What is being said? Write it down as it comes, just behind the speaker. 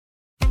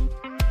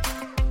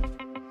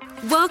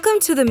Welcome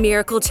to the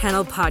Miracle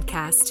Channel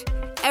podcast.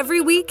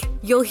 Every week,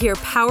 you'll hear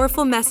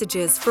powerful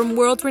messages from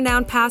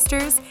world-renowned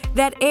pastors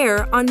that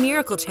air on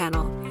Miracle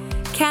Channel,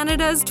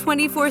 Canada's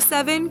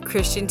 24/7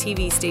 Christian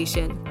TV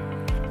station.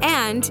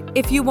 And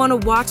if you want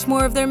to watch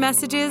more of their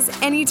messages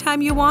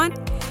anytime you want,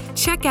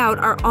 check out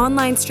our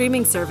online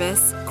streaming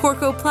service,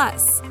 Corco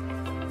Plus.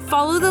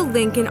 Follow the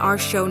link in our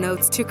show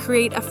notes to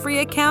create a free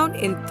account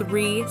in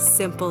 3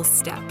 simple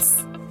steps.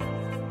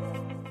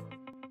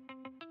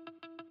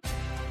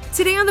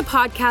 Today on the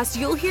podcast,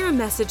 you'll hear a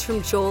message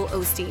from Joel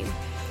Osteen.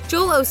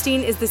 Joel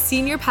Osteen is the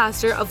senior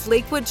pastor of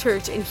Lakewood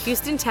Church in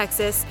Houston,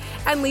 Texas,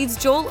 and leads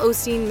Joel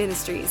Osteen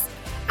Ministries.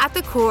 At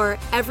the core,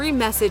 every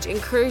message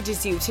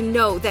encourages you to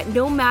know that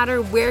no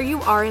matter where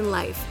you are in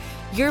life,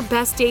 your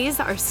best days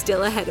are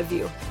still ahead of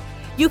you.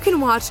 You can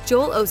watch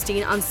Joel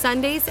Osteen on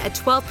Sundays at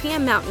 12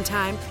 p.m. Mountain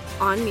Time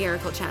on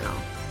Miracle Channel.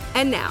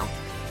 And now,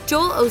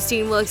 Joel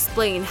Osteen will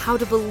explain how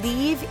to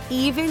believe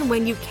even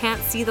when you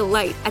can't see the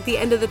light at the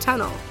end of the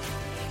tunnel.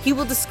 He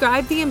will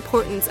describe the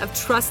importance of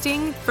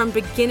trusting from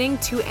beginning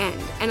to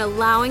end and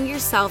allowing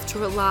yourself to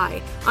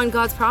rely on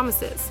God's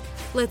promises.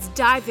 Let's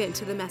dive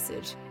into the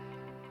message.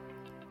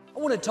 I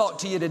want to talk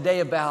to you today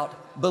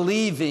about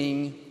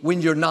believing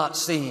when you're not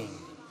seeing.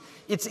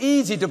 It's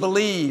easy to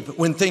believe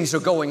when things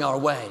are going our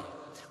way.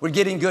 We're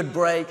getting good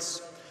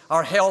breaks,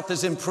 our health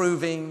is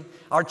improving,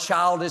 our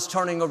child is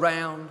turning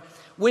around.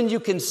 When you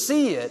can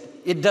see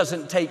it, it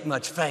doesn't take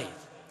much faith.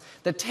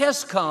 The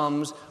test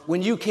comes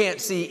when you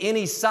can't see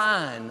any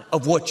sign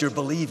of what you're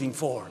believing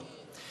for.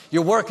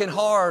 You're working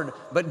hard,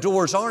 but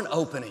doors aren't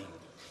opening.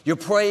 You're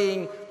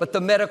praying, but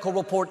the medical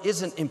report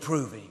isn't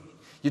improving.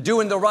 You're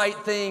doing the right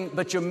thing,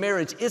 but your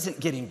marriage isn't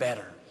getting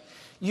better.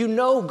 You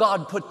know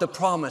God put the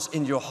promise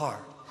in your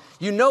heart.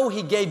 You know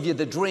He gave you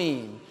the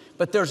dream,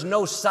 but there's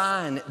no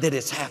sign that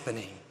it's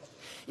happening.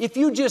 If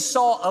you just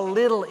saw a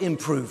little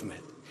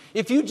improvement,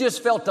 if you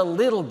just felt a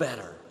little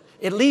better,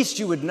 at least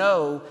you would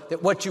know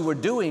that what you were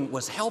doing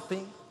was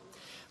helping.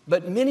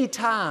 But many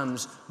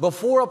times,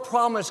 before a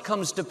promise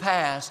comes to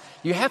pass,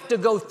 you have to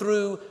go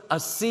through a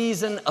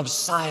season of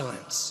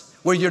silence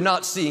where you're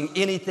not seeing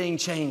anything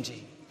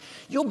changing.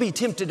 You'll be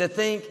tempted to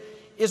think,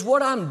 is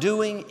what I'm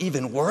doing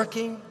even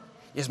working?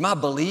 Is my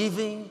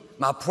believing,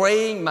 my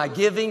praying, my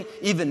giving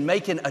even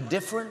making a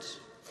difference?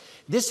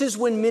 This is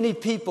when many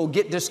people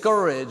get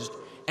discouraged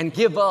and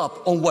give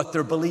up on what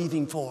they're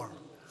believing for.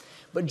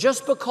 But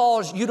just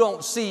because you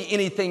don't see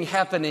anything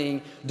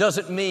happening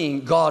doesn't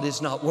mean God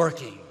is not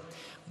working.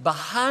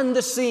 Behind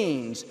the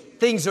scenes,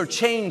 things are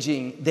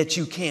changing that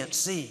you can't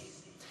see.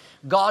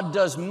 God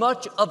does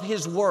much of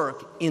His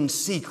work in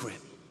secret.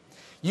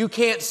 You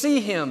can't see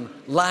Him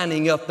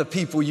lining up the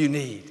people you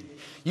need.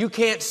 You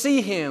can't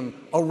see Him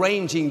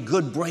arranging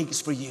good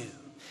breaks for you.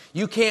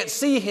 You can't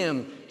see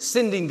Him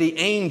sending the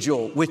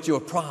angel with your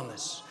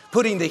promise,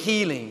 putting the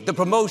healing, the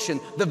promotion,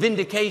 the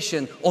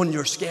vindication on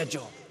your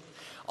schedule.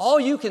 All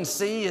you can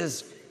see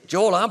is,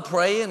 Joel, I'm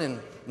praying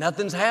and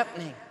nothing's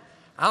happening.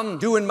 I'm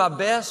doing my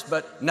best,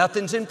 but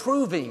nothing's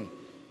improving.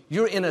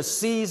 You're in a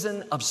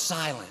season of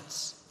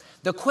silence.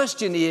 The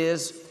question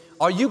is,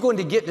 are you going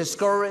to get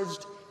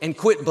discouraged and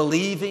quit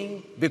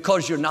believing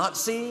because you're not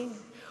seeing?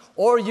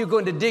 Or are you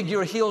going to dig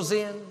your heels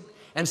in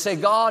and say,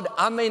 God,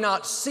 I may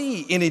not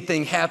see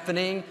anything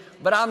happening,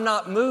 but I'm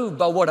not moved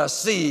by what I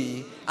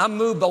see. I'm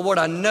moved by what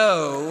I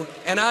know,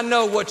 and I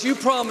know what you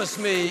promised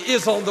me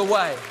is on the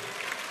way.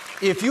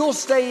 If you'll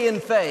stay in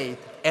faith,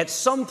 at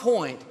some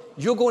point,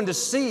 you're going to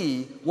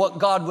see what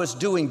God was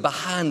doing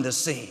behind the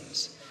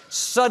scenes.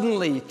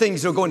 Suddenly,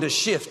 things are going to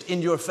shift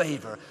in your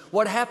favor.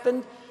 What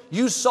happened?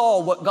 You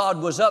saw what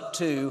God was up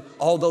to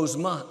all those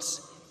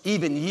months,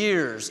 even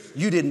years.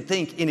 You didn't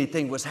think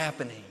anything was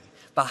happening.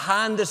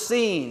 Behind the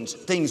scenes,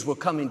 things were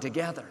coming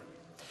together.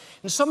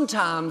 And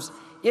sometimes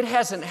it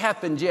hasn't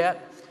happened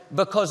yet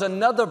because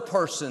another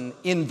person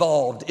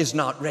involved is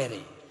not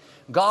ready.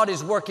 God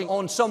is working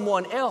on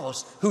someone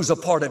else who's a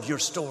part of your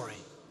story.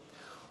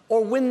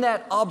 Or when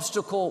that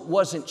obstacle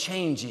wasn't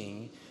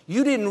changing,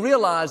 you didn't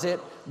realize it,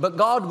 but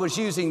God was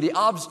using the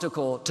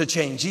obstacle to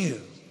change you.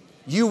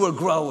 You were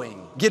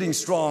growing, getting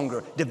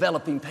stronger,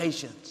 developing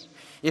patience.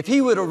 If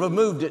He would have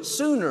removed it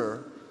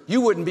sooner,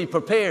 you wouldn't be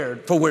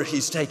prepared for where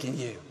He's taking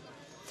you.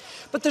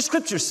 But the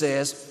scripture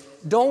says,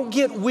 don't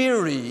get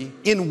weary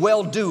in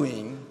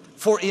well-doing,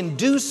 for in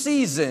due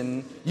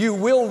season you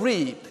will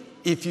reap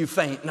if you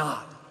faint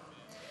not.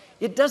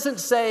 It doesn't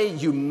say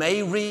you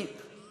may reap.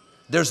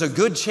 There's a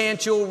good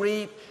chance you'll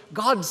reap.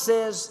 God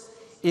says,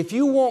 if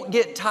you won't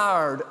get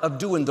tired of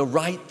doing the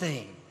right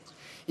thing,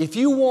 if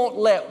you won't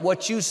let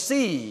what you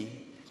see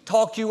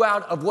talk you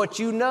out of what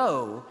you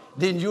know,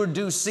 then your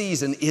due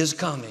season is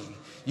coming.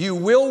 You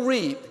will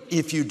reap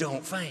if you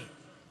don't faint.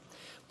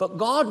 But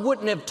God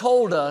wouldn't have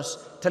told us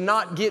to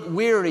not get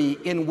weary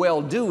in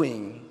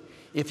well-doing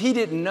if He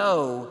didn't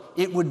know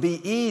it would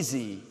be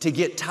easy to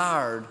get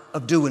tired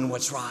of doing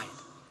what's right.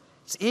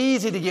 It's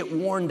easy to get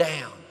worn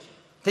down,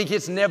 think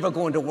it's never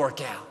going to work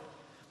out.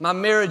 My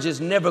marriage is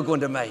never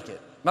going to make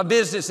it. My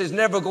business is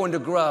never going to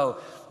grow.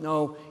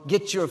 No,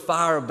 get your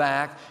fire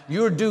back.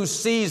 Your due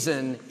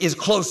season is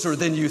closer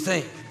than you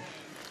think.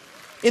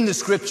 In the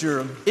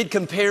scripture, it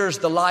compares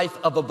the life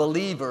of a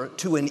believer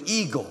to an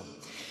eagle.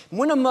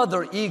 When a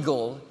mother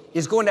eagle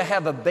is going to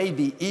have a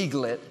baby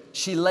eaglet,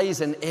 she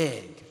lays an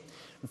egg.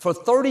 For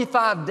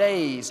 35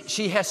 days,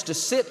 she has to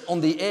sit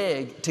on the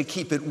egg to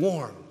keep it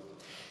warm.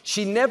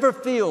 She never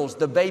feels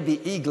the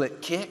baby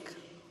eaglet kick.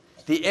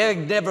 The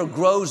egg never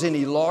grows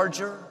any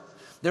larger.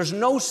 There's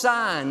no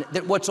sign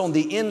that what's on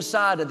the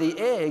inside of the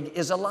egg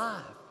is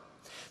alive.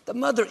 The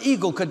mother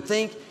eagle could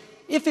think,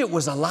 if it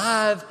was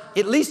alive,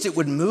 at least it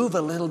would move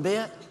a little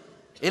bit.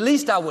 At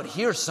least I would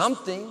hear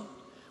something.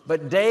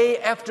 But day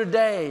after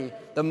day,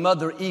 the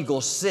mother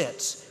eagle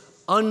sits,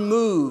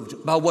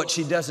 unmoved by what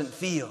she doesn't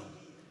feel,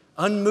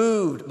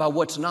 unmoved by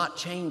what's not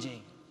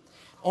changing.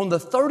 On the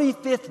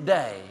 35th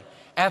day,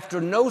 after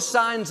no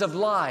signs of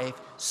life,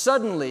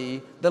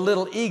 suddenly the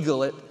little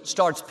eaglet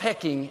starts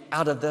pecking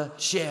out of the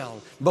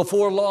shell.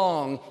 Before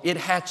long, it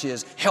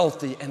hatches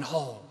healthy and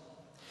whole.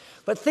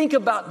 But think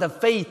about the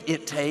faith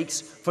it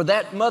takes for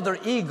that mother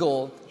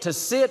eagle to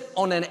sit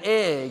on an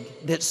egg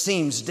that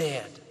seems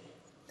dead.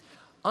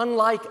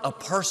 Unlike a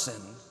person,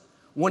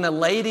 when a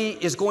lady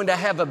is going to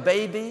have a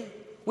baby,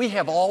 we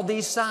have all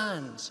these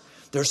signs.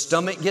 Their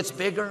stomach gets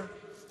bigger,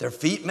 their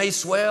feet may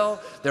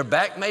swell, their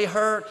back may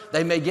hurt,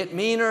 they may get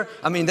meaner.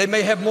 They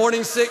may have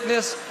morning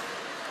sickness.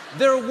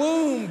 Their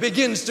womb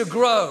begins to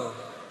grow.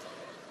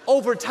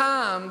 Over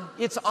time,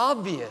 it's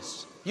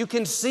obvious. You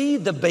can see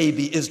the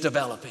baby is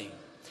developing.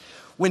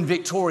 When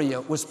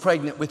Victoria was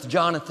pregnant with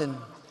Jonathan,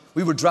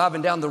 we were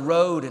driving down the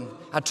road and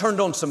I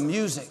turned on some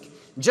music.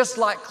 Just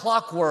like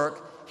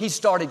clockwork, he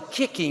started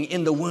kicking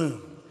in the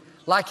womb,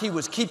 like he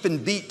was keeping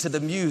beat to the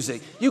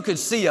music. You could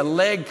see a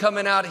leg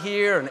coming out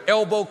here, an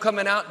elbow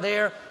coming out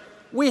there.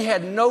 We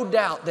had no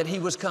doubt that he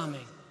was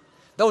coming.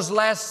 Those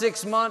last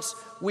 6 months,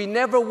 we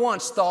never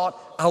once thought,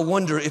 I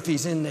wonder if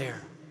he's in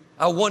there.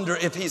 I wonder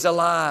if he's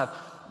alive.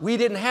 We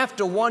didn't have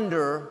to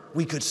wonder,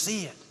 we could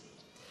see it.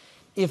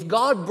 If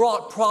God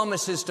brought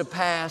promises to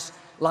pass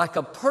like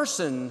a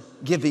person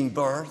giving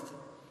birth,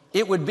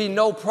 it would be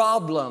no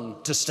problem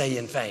to stay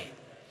in faith.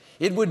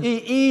 It would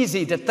be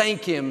easy to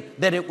thank Him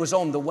that it was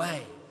on the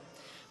way.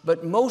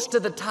 But most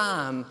of the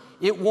time,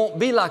 it won't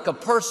be like a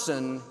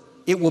person,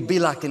 it will be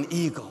like an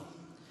eagle.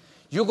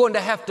 You're going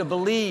to have to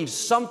believe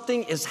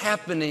something is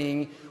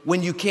happening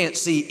when you can't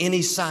see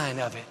any sign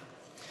of it.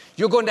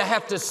 You're going to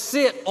have to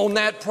sit on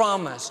that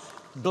promise,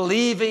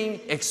 believing,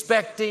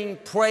 expecting,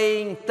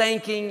 praying,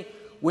 thanking,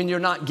 when you're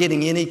not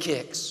getting any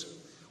kicks,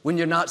 when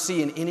you're not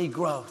seeing any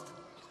growth,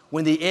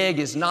 when the egg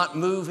is not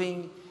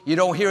moving, you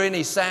don't hear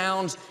any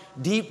sounds.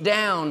 Deep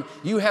down,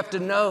 you have to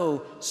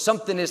know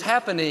something is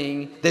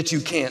happening that you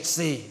can't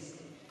see.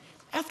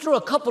 After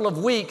a couple of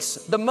weeks,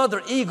 the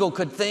mother eagle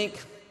could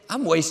think,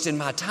 I'm wasting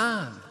my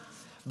time.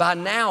 By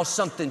now,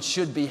 something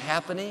should be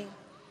happening.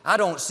 I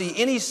don't see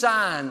any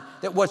sign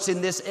that what's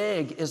in this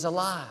egg is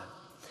alive.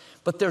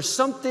 But there's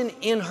something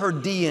in her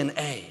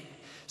DNA,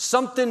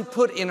 something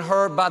put in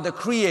her by the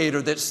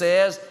Creator that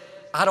says,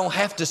 I don't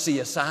have to see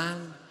a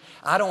sign.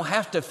 I don't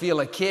have to feel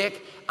a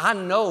kick. I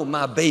know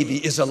my baby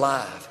is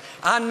alive.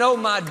 I know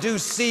my due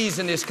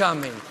season is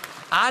coming.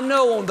 I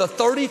know on the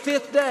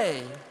 35th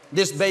day,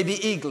 this baby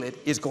eaglet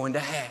is going to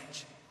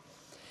hatch.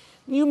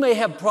 You may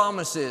have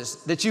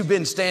promises that you've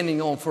been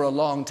standing on for a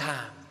long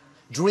time,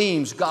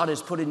 dreams God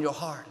has put in your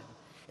heart.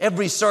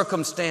 Every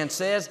circumstance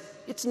says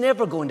it's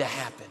never going to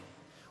happen.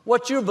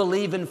 What you're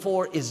believing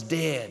for is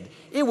dead.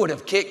 It would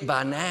have kicked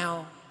by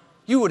now.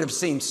 You would have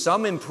seen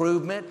some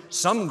improvement,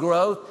 some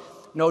growth.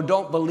 No,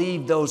 don't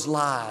believe those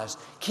lies.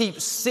 Keep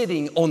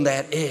sitting on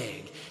that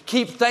egg.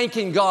 Keep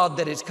thanking God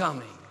that it's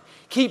coming.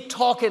 Keep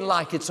talking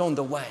like it's on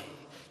the way.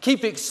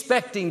 Keep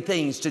expecting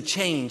things to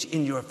change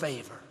in your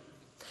favor.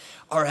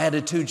 Our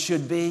attitude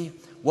should be,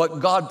 what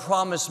God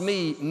promised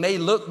me may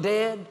look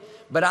dead,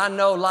 but I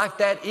know, like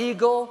that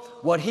eagle,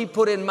 what He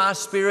put in my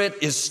spirit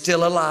is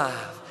still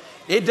alive.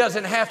 It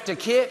doesn't have to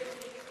kick.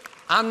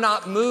 I'm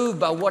not moved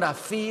by what I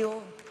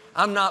feel.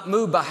 I'm not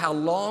moved by how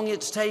long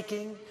it's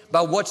taking,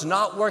 by what's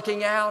not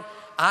working out.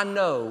 I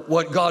know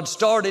what God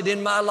started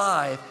in my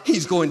life,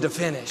 He's going to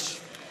finish.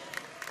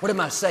 What am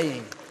I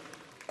saying?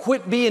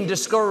 Quit being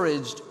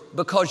discouraged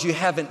because you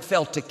haven't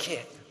felt a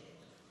kick.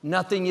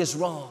 Nothing is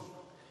wrong.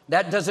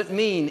 That doesn't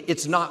mean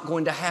it's not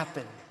going to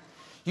happen.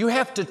 You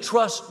have to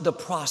trust the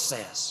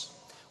process.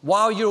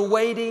 While you're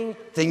waiting,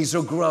 things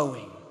are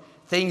growing.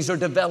 Things are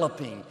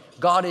developing.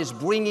 God is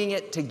bringing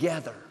it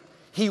together.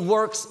 He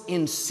works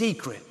in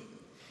secret.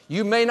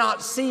 You may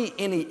not see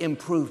any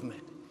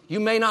improvement. You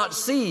may not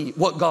see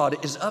what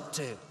God is up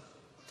to.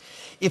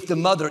 If the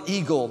mother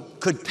eagle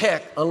could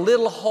peck a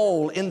little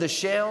hole in the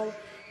shell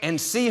and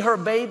see her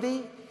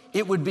baby,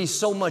 it would be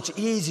so much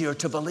easier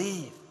to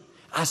believe.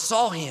 I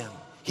saw him.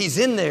 He's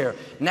in there.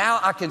 Now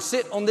I can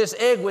sit on this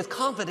egg with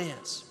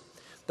confidence.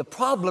 The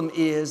problem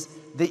is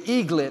the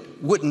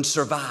eaglet wouldn't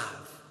survive.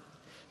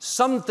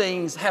 Some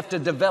things have to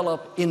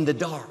develop in the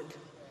dark,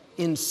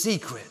 in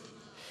secret.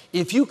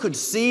 If you could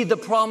see the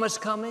promise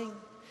coming,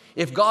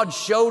 If God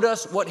showed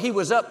us what He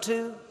was up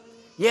to,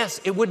 yes,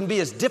 it wouldn't be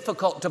as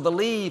difficult to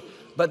believe,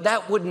 but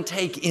that wouldn't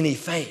take any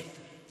faith.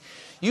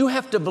 You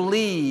have to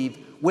believe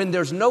when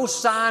there's no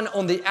sign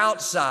on the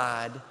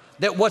outside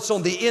that what's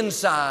on the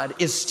inside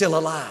is still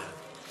alive.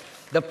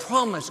 The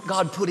promise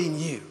God put in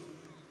you,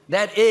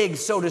 that egg,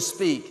 so to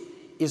speak,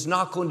 is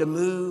not going to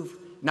move,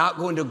 not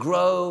going to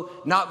grow,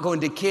 not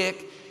going to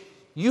kick.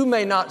 You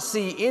may not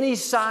see any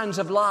signs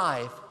of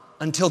life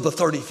until the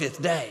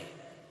 35th day,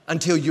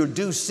 until your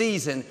due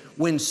season,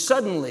 when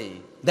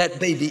suddenly that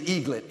baby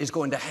eaglet is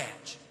going to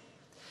hatch.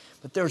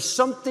 But there's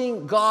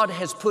something God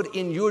has put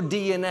in your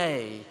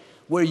DNA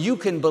where you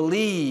can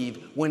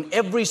believe when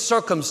every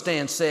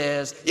circumstance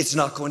says it's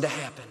not going to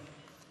happen.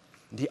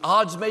 The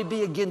odds may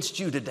be against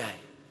you today.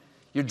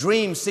 Your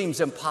dream seems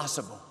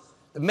impossible.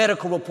 The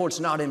medical report's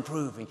not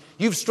improving.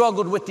 You've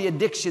struggled with the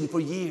addiction for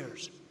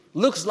years.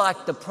 Looks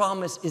like the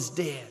promise is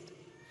dead.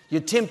 You're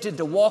tempted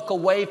to walk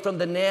away from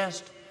the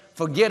nest,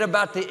 forget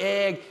about the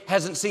egg,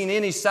 hasn't seen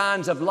any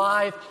signs of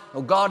life.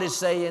 Well, God is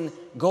saying,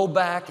 go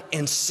back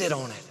and sit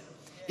on it.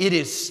 It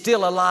is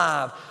still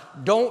alive.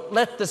 Don't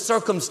let the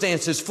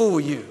circumstances fool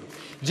you.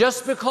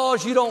 Just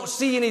because you don't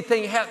see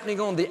anything happening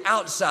on the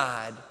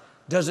outside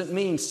doesn't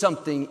mean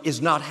something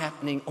is not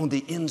happening on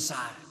the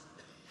inside.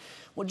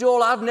 Well,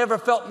 Joel, I've never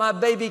felt my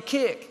baby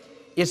kick.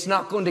 It's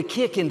not going to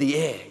kick in the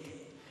egg.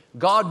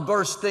 God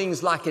bursts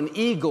things like an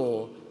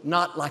eagle,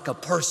 not like a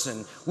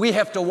person. We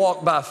have to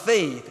walk by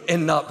faith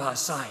and not by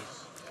sight.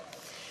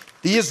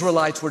 The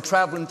Israelites were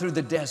traveling through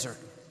the desert,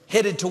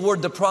 headed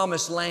toward the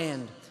promised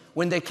land,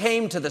 when they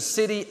came to the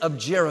city of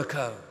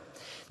Jericho.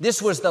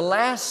 This was the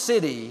last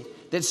city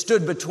that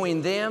stood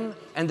between them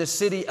and the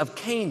city of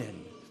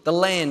Canaan, the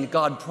land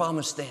God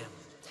promised them.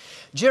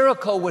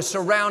 Jericho was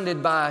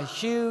surrounded by a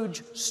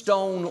huge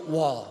stone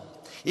wall.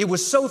 It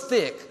was so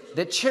thick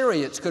that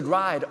chariots could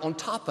ride on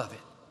top of it.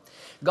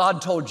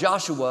 God told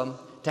Joshua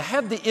to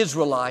have the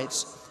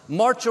Israelites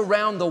march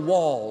around the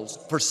walls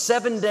for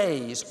 7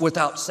 days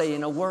without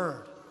saying a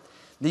word.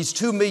 These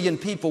 2 million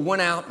people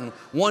went out and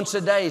once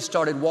a day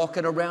started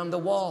walking around the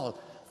wall.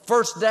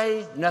 First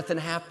day, nothing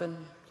happened.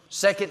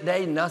 Second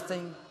day,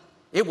 nothing.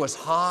 It was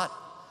hot,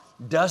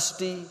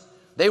 dusty.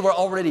 They were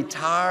already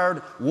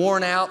tired,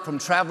 worn out from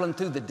traveling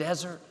through the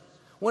desert.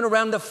 Went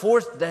around the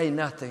 4th day,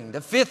 nothing. The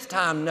 5th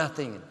time,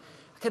 nothing.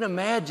 I can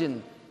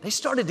imagine they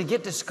started to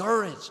get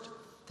discouraged,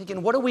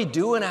 thinking, what are we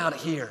doing out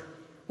here?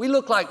 We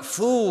look like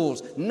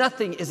fools.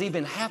 Nothing is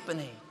even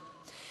happening.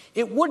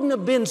 It wouldn't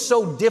have been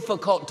so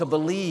difficult to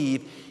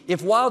believe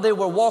if while they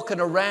were walking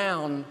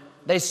around,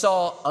 they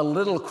saw a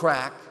little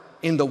crack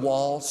in the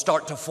wall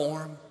start to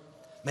form.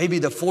 Maybe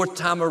the 4th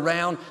time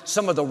around,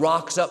 some of the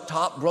rocks up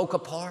top broke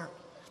apart.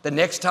 The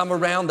next time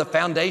around, the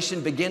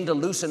foundation began to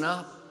loosen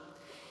up.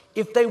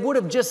 If they would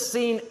have just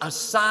seen a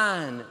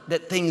sign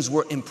that things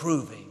were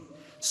improving,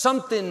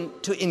 something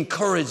to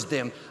encourage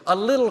them, a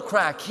little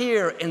crack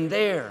here and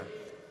there,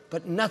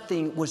 but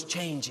nothing was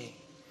changing.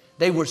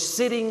 They were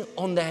sitting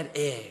on that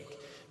egg,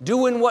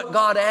 doing what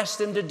God asked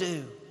them to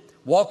do,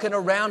 walking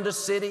around the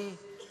city,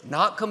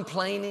 not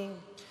complaining.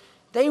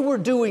 They were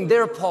doing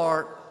their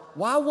part.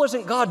 Why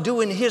wasn't God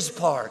doing His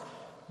part?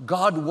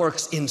 God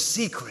works in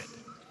secret.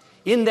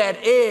 In that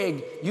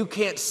egg, you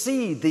can't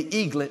see the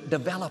eaglet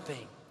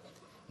developing.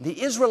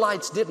 The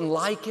Israelites didn't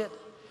like it.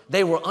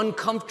 They were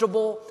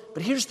uncomfortable.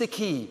 But here's the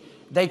key.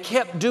 They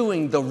kept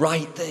doing the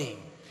right thing.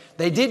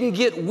 They didn't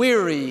get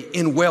weary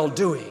in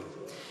well-doing.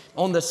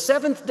 On the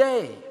 7th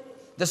day,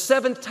 the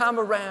 7th time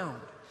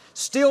around,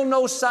 still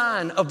no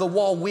sign of the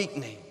wall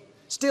weakening.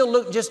 Still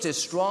looked just as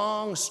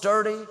strong,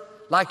 sturdy,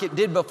 like it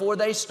did before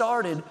they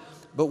started.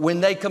 But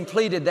when they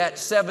completed that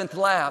 7th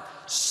lap,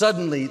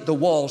 suddenly the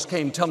walls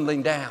came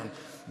tumbling down.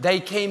 They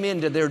came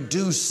into their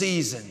due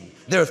season,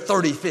 their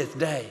 35th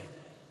day.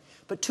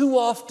 But too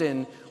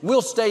often,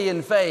 we'll stay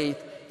in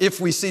faith if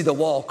we see the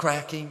wall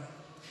cracking.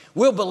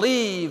 We'll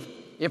believe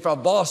if our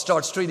boss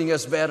starts treating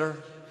us better,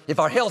 if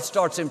our health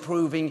starts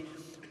improving.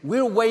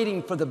 We're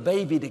waiting for the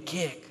baby to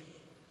kick.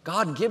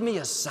 God, give me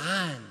a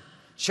sign.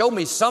 Show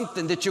me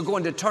something that you're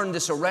going to turn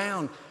this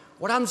around.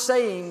 What I'm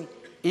saying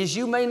is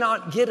you may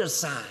not get a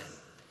sign.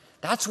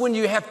 That's when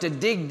you have to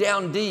dig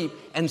down deep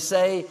and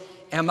say,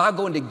 am I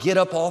going to get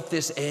up off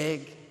this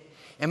egg?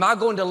 Am I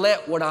going to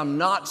let what I'm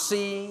not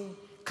seeing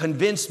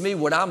convince me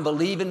what I'm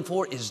believing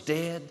for is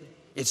dead?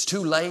 It's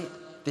too late.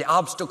 The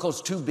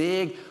obstacle's too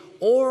big.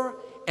 Or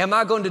am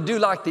I going to do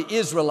like the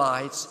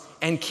Israelites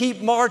and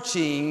keep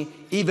marching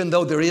even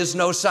though there is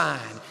no sign?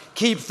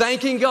 Keep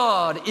thanking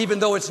God even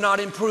though it's not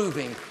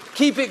improving.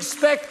 Keep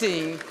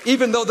expecting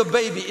even though the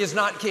baby is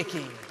not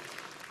kicking.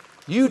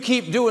 You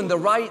keep doing the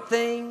right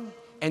thing,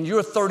 and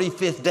your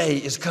 35th day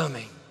is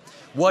coming.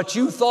 What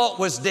you thought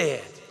was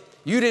dead,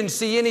 you didn't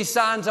see any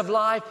signs of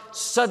life,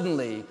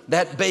 suddenly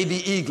that baby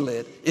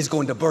eaglet is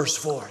going to burst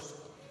forth.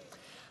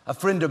 A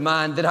friend of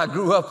mine that I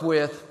grew up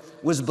with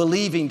was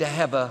believing to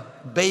have a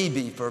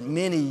baby for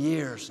many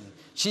years. And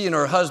she and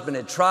her husband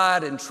had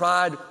tried and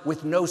tried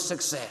with no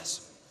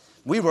success.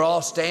 We were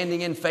all standing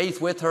in faith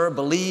with her,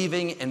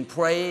 believing and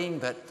praying,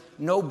 but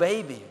no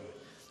baby.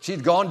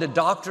 She'd gone to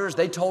doctors.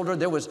 They told her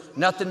there was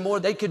nothing more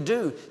they could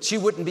do. She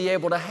wouldn't be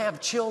able to have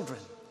children.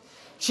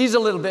 She's a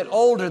little bit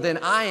older than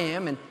I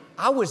am, and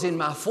I was in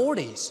my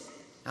 40s.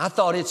 I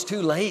thought it's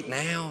too late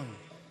now.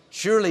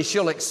 Surely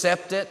she'll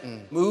accept it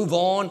and move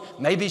on.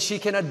 Maybe she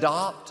can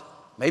adopt.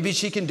 Maybe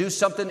she can do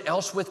something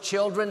else with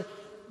children.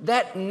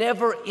 That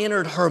never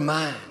entered her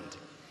mind.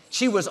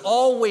 She was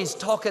always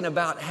talking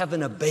about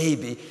having a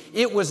baby.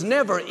 It was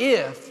never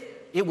if,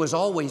 it was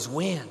always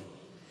when.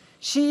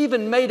 She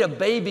even made a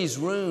baby's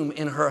room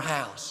in her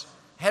house,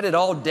 had it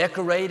all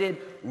decorated,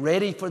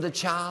 ready for the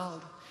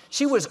child.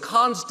 She was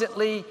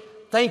constantly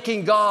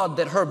thanking God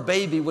that her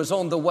baby was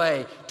on the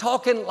way,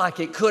 talking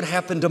like it could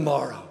happen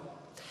tomorrow.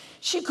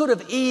 She could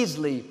have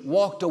easily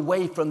walked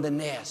away from the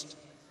nest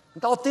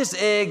and thought, this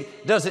egg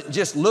doesn't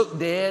just look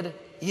dead,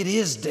 it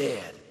is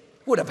dead.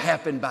 Would have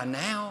happened by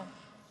now.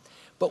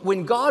 But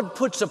when God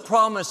puts a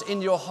promise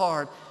in your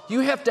heart, you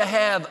have to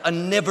have a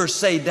never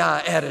say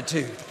die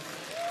attitude.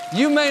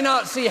 You may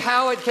not see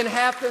how it can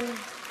happen.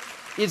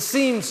 It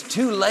seems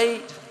too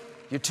late.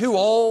 You're too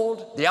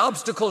old. The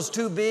obstacle's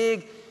too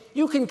big.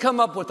 You can come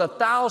up with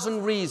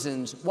 1,000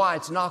 reasons why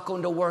it's not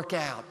going to work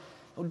out.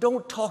 Well,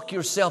 don't talk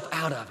yourself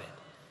out of it.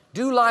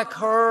 Do like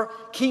her.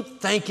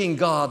 Keep thanking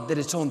God that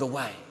it's on the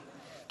way.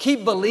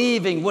 Keep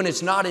believing when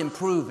it's not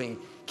improving.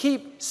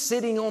 Keep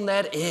sitting on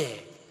that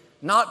egg,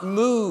 not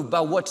moved by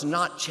what's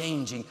not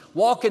changing,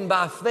 walking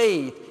by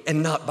faith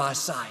and not by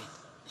sight.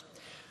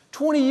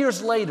 20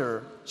 years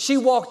later, she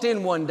walked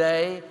in one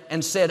day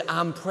and said,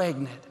 I'm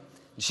pregnant.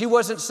 She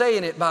wasn't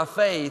saying it by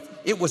faith,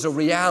 it was a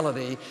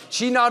reality.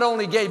 She not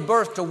only gave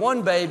birth to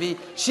one baby,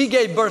 she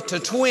gave birth to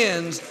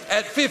twins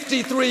at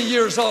 53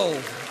 years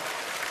old.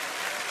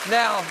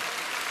 Now,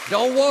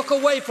 don't walk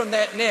away from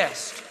that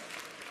nest.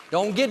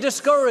 Don't get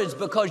discouraged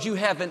because you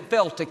haven't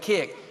felt a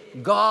kick.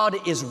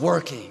 God is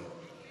working.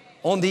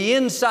 On the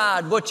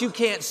inside, what you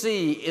can't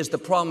see is the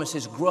promise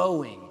is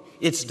growing.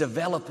 It's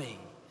developing.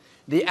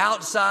 The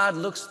outside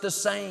looks the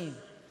same.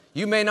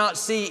 You may not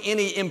see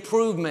any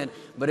improvement,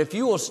 but if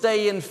you will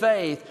stay in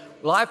faith,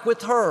 like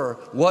with her,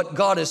 what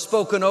God has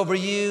spoken over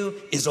you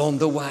is on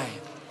the way.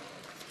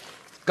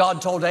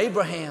 God told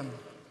Abraham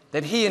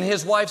that he and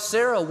his wife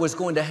Sarah was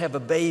going to have a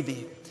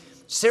baby.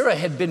 Sarah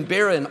had been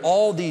barren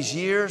all these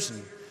years,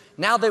 and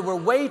now they were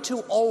way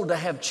too old to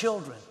have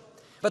children.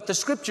 But the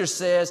scripture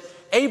says,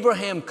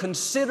 Abraham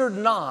considered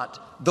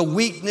not the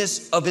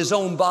weakness of his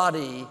own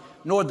body,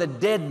 nor the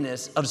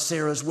deadness of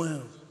Sarah's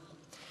womb.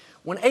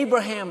 When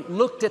Abraham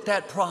looked at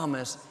that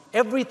promise,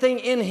 everything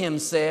in him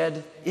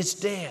said, it's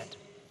dead.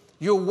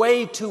 You're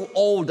way too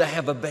old to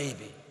have a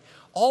baby.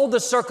 All the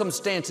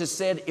circumstances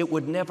said it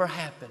would never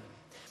happen.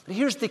 But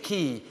here's the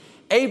key.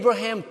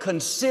 Abraham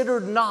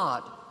considered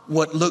not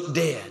what looked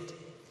dead.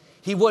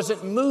 He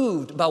wasn't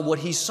moved by what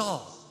he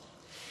saw.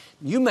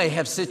 You may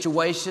have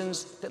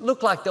situations that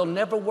look like they'll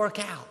never work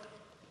out.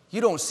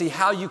 You don't see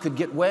how you could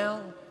get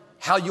well,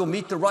 how you'll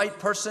meet the right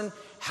person,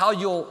 how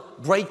you'll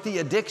break the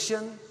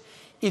addiction.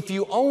 If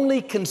you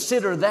only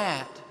consider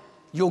that,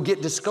 you'll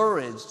get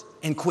discouraged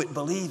and quit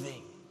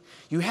believing.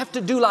 You have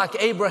to do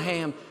like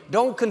Abraham.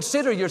 Don't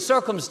consider your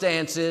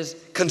circumstances,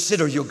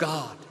 consider your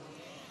God.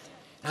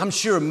 I'm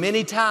sure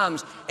many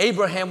times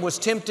Abraham was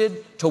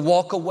tempted to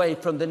walk away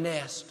from the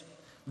nest.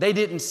 They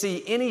didn't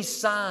see any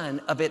sign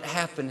of it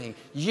happening.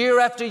 Year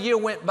after year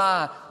went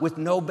by with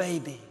no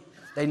baby.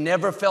 They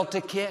never felt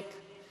a kick,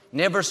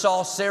 never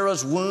saw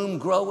Sarah's womb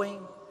growing.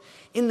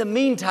 In the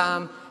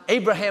meantime,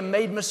 Abraham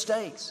made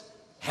mistakes,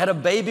 had a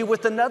baby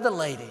with another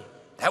lady.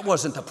 That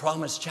wasn't the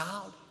promised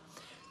child.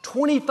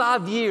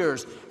 25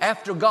 years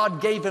after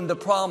God gave him the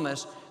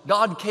promise,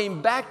 God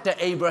came back to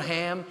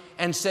Abraham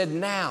and said,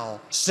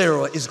 now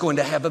Sarah is going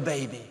to have a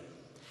baby.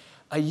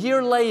 A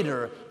year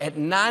later, at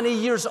 90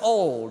 years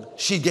old,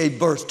 she gave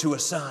birth to a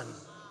son.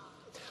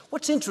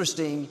 What's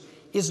interesting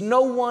is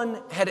no one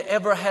had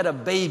ever had a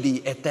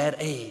baby at that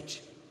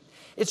age.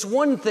 It's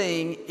one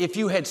thing if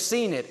you had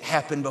seen it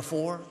happen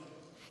before,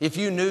 if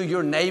you knew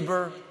your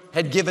neighbor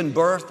had given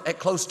birth at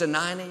close to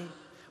 90,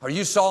 or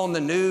you saw on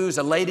the news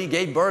a lady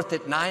gave birth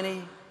at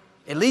 90,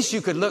 at least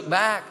you could look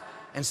back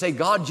and say,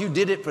 God, you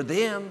did it for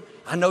them.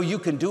 I know you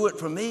can do it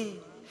for me.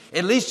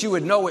 At least you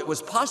would know it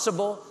was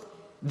possible.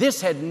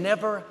 This had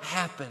never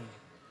happened.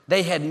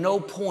 They had no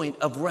point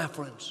of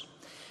reference.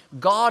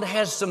 God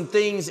has some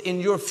things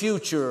in your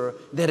future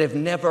that have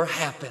never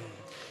happened.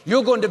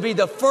 You're going to be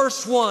the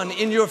first one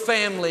in your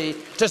family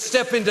to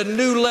step into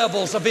new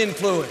levels of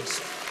influence.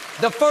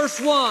 The first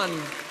one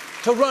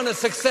to run a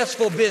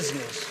successful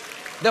business.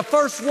 The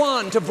first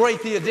one to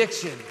break the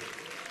addiction.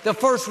 The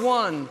first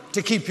one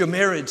to keep your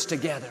marriage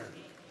together.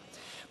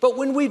 But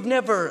when we've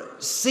never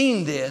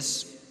seen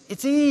this,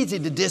 it's easy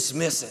to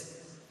dismiss it.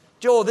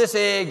 Joel, this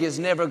egg is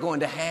never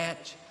going to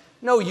hatch.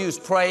 No use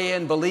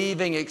praying,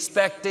 believing,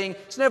 expecting.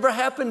 It's never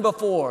happened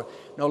before.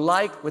 No,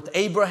 like with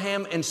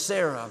Abraham and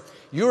Sarah,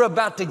 you're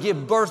about to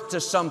give birth to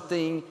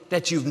something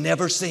that you've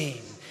never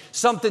seen.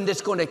 Something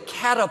that's going to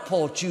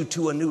catapult you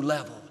to a new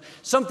level.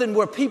 Something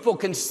where people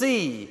can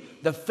see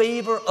the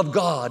favor of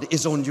God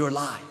is on your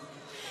life.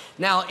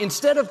 Now,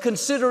 instead of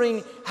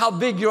considering how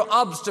big your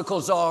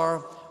obstacles are,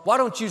 why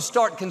don't you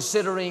start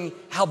considering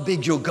how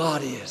big your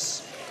God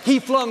is? He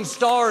flung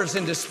stars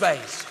into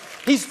space.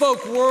 He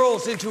spoke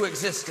worlds into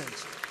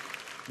existence.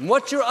 And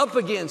what you're up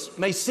against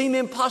may seem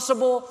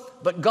impossible,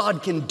 but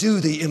God can do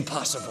the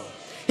impossible.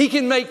 He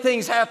can make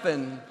things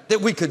happen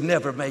that we could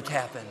never make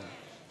happen.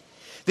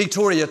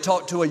 Victoria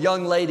talked to a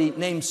young lady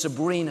named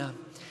Sabrina.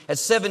 At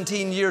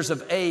 17 years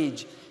of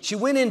age, she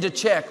went in to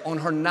check on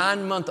her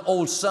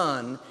 9-month-old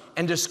son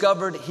and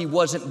discovered he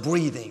wasn't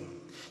breathing.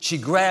 She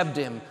grabbed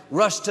him,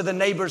 rushed to the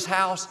neighbor's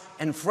house,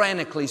 and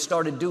frantically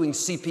started doing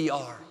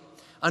CPR.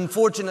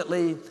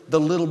 Unfortunately,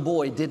 the little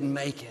boy didn't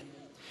make it.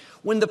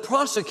 When the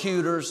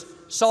prosecutors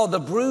saw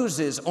the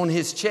bruises on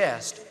his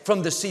chest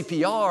from the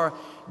CPR,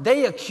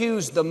 they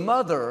accused the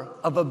mother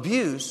of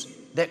abuse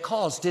that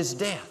caused his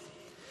death.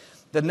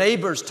 The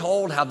neighbors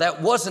told how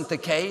that wasn't the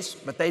case,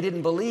 but they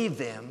didn't believe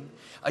them.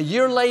 A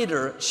year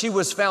later, she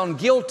was found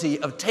guilty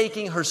of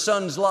taking her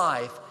son's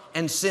life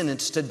and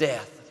sentenced to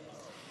death.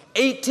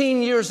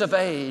 18 years of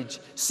age,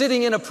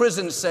 sitting in a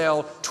prison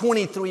cell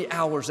 23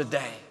 hours a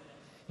day.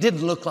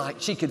 Didn't look like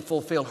she could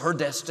fulfill her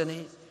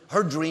destiny.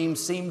 Her dreams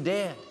seemed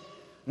dead.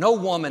 No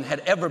woman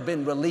had ever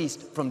been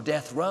released from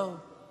death row.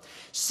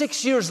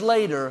 6 years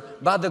later,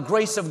 by the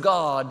grace of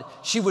God,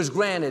 she was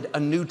granted a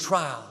new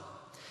trial.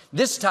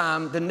 This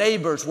time, the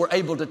neighbors were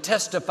able to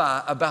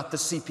testify about the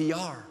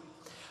CPR.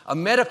 A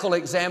medical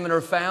examiner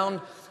found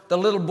the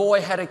little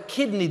boy had a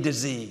kidney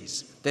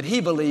disease that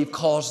he believed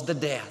caused the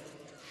death.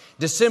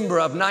 December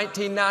of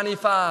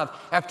 1995,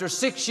 after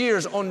 6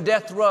 years on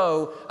death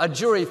row, a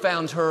jury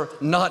found her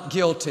not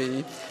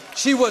guilty.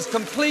 She was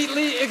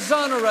completely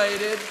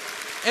exonerated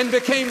and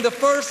became the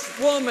first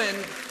woman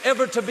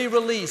ever to be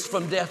released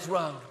from death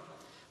row.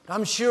 But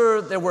I'm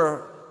sure there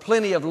were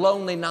plenty of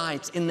lonely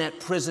nights in that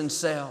prison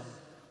cell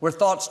where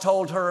thoughts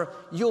told her,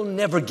 you'll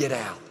never get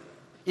out.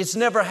 It's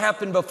never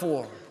happened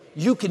before.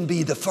 You can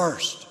be the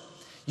first.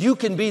 You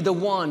can be the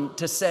one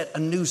to set a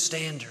new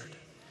standard.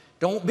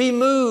 Don't be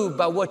moved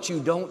by what you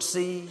don't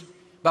see,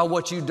 by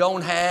what you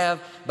don't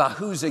have, by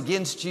who's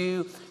against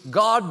you.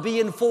 God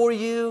being for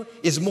you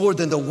is more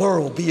than the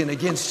world being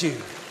against you.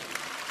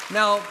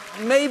 Now,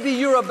 maybe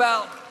you're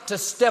about to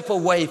step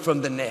away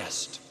from the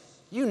nest.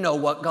 You know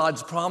what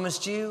God's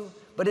promised you,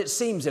 but it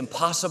seems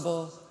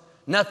impossible.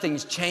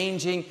 Nothing's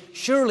changing.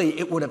 Surely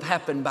it would have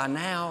happened by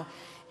now.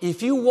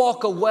 If you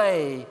walk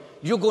away,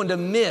 you're going to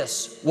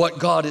miss what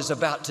God is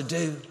about to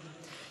do.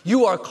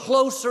 You are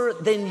closer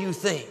than you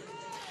think.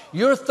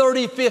 Your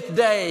 35th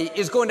day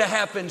is going to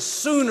happen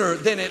sooner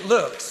than it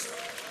looks.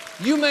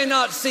 You may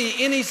not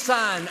see any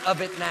sign of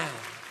it now.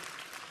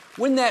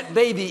 When that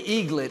baby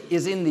eaglet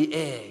is in the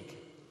egg,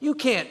 you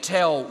can't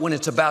tell when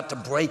it's about to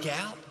break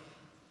out.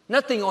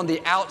 Nothing on the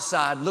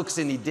outside looks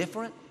any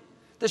different.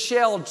 The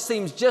shell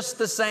seems just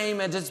the same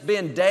as it's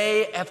been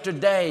day after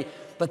day,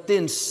 but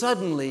then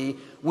suddenly,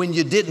 when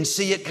you didn't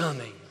see it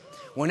coming,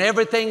 when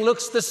everything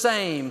looks the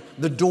same,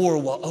 the door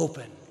will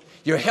open.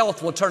 Your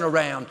health will turn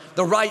around.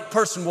 The right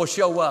person will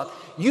show up.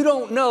 You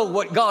don't know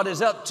what God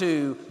is up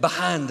to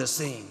behind the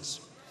scenes.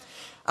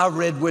 I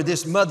read where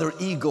this mother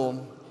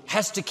eagle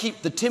has to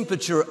keep the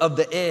temperature of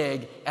the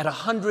egg at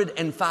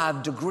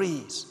 105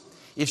 degrees.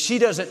 If she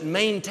doesn't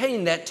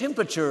maintain that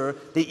temperature,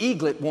 the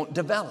eaglet won't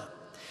develop.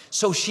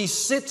 So she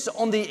sits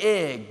on the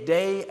egg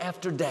day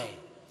after day.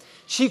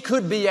 She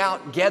could be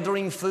out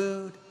gathering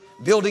food,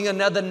 building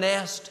another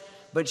nest,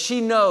 but she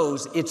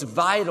knows it's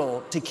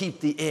vital to keep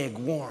the egg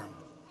warm.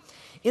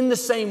 In the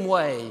same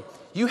way,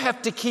 you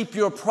have to keep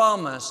your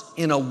promise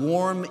in a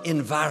warm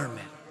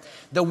environment.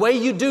 The way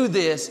you do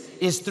this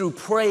is through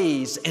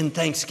praise and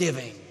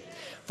thanksgiving.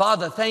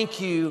 Father,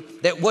 thank you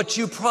that what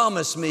you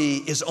promised me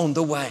is on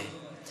the way.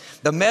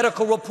 The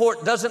medical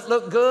report doesn't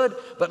look good,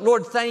 but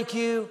Lord, thank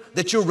you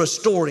that you're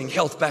restoring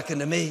health back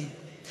into me.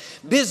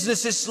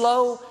 Business is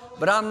slow,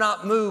 but I'm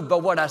not moved by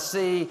what I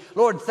see.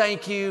 Lord,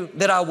 thank you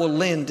that I will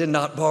lend and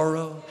not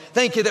borrow.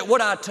 Thank you that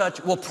what I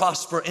touch will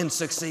prosper and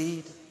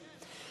succeed.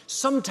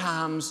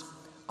 Sometimes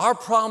our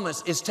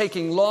promise is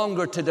taking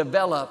longer to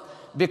develop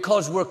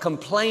because we're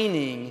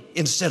complaining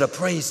instead of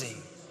praising.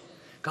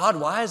 God,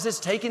 why is this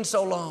taking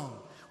so long?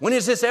 When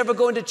is this ever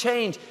going to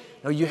change?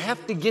 No, you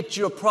have to get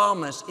your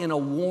promise in a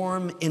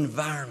warm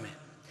environment.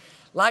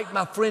 Like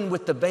my friend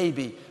with the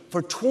baby,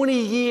 for 20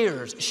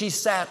 years, she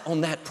sat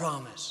on that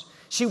promise.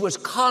 She was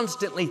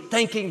constantly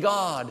thanking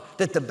God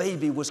that the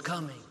baby was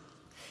coming.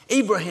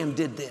 Abraham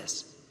did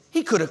this.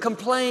 He could have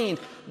complained,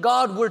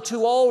 God, we're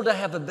too old to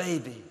have a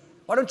baby.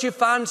 Why don't you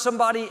find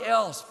somebody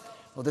else?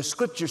 Well, the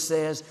scripture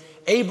says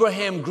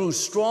Abraham grew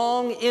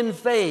strong in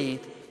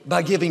faith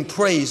by giving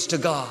praise to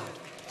God.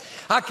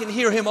 I can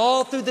hear him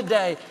all through the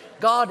day.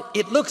 God,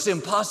 it looks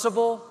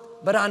impossible,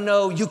 but I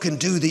know you can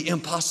do the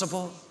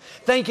impossible.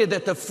 Thank you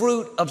that the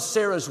fruit of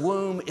Sarah's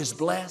womb is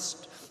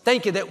blessed.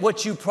 Thank you that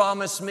what you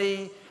promised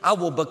me, I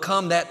will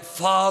become that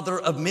father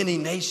of many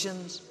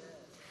nations.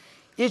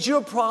 Is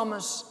your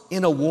promise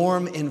in a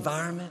warm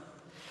environment?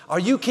 Are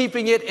you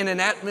keeping it in an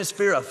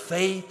atmosphere of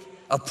faith,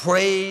 of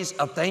praise,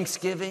 of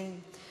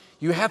thanksgiving?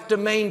 You have to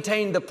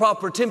maintain the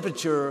proper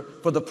temperature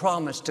for the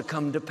promise to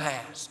come to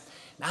pass.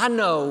 Now, I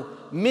know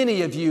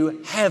many of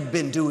you have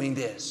been doing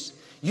this.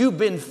 You've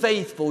been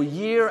faithful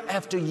year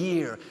after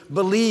year,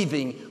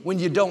 believing when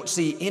you don't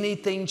see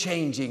anything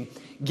changing.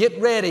 Get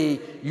ready,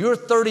 your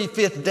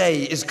 35th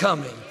day is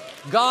coming.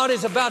 God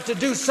is about to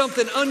do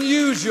something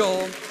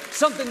unusual,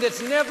 something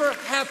that's never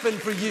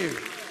happened for you.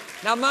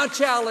 Now, my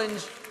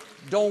challenge,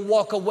 don't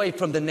walk away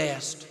from the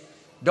nest.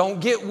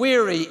 Don't get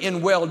weary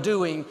in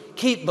well-doing.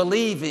 Keep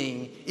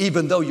believing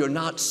even though you're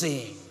not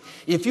seeing.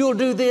 If you'll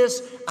do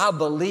this, I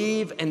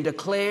believe and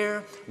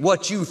declare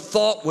what you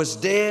thought was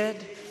dead,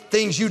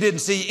 things you didn't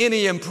see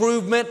any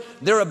improvement,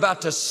 they're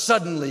about to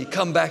suddenly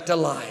come back to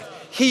life.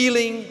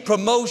 Healing,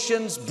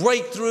 promotions,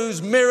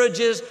 breakthroughs,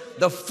 marriages,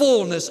 the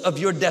fullness of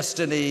your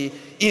destiny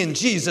in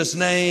Jesus'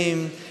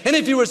 name. And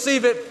if you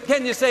receive it,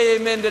 can you say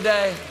amen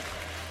today?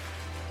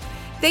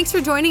 Thanks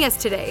for joining us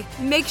today.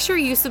 Make sure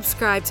you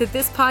subscribe to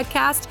this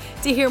podcast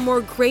to hear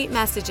more great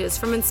messages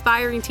from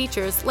inspiring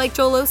teachers like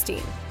Joel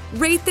Osteen.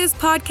 Rate this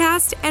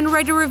podcast and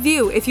write a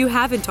review if you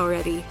haven't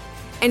already.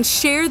 And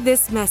share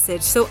this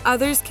message so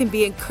others can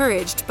be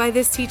encouraged by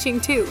this teaching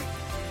too.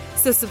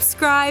 So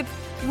subscribe,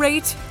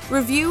 rate,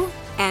 review,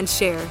 and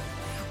share.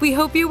 We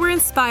hope you were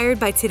inspired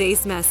by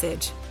today's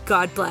message.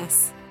 God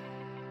bless.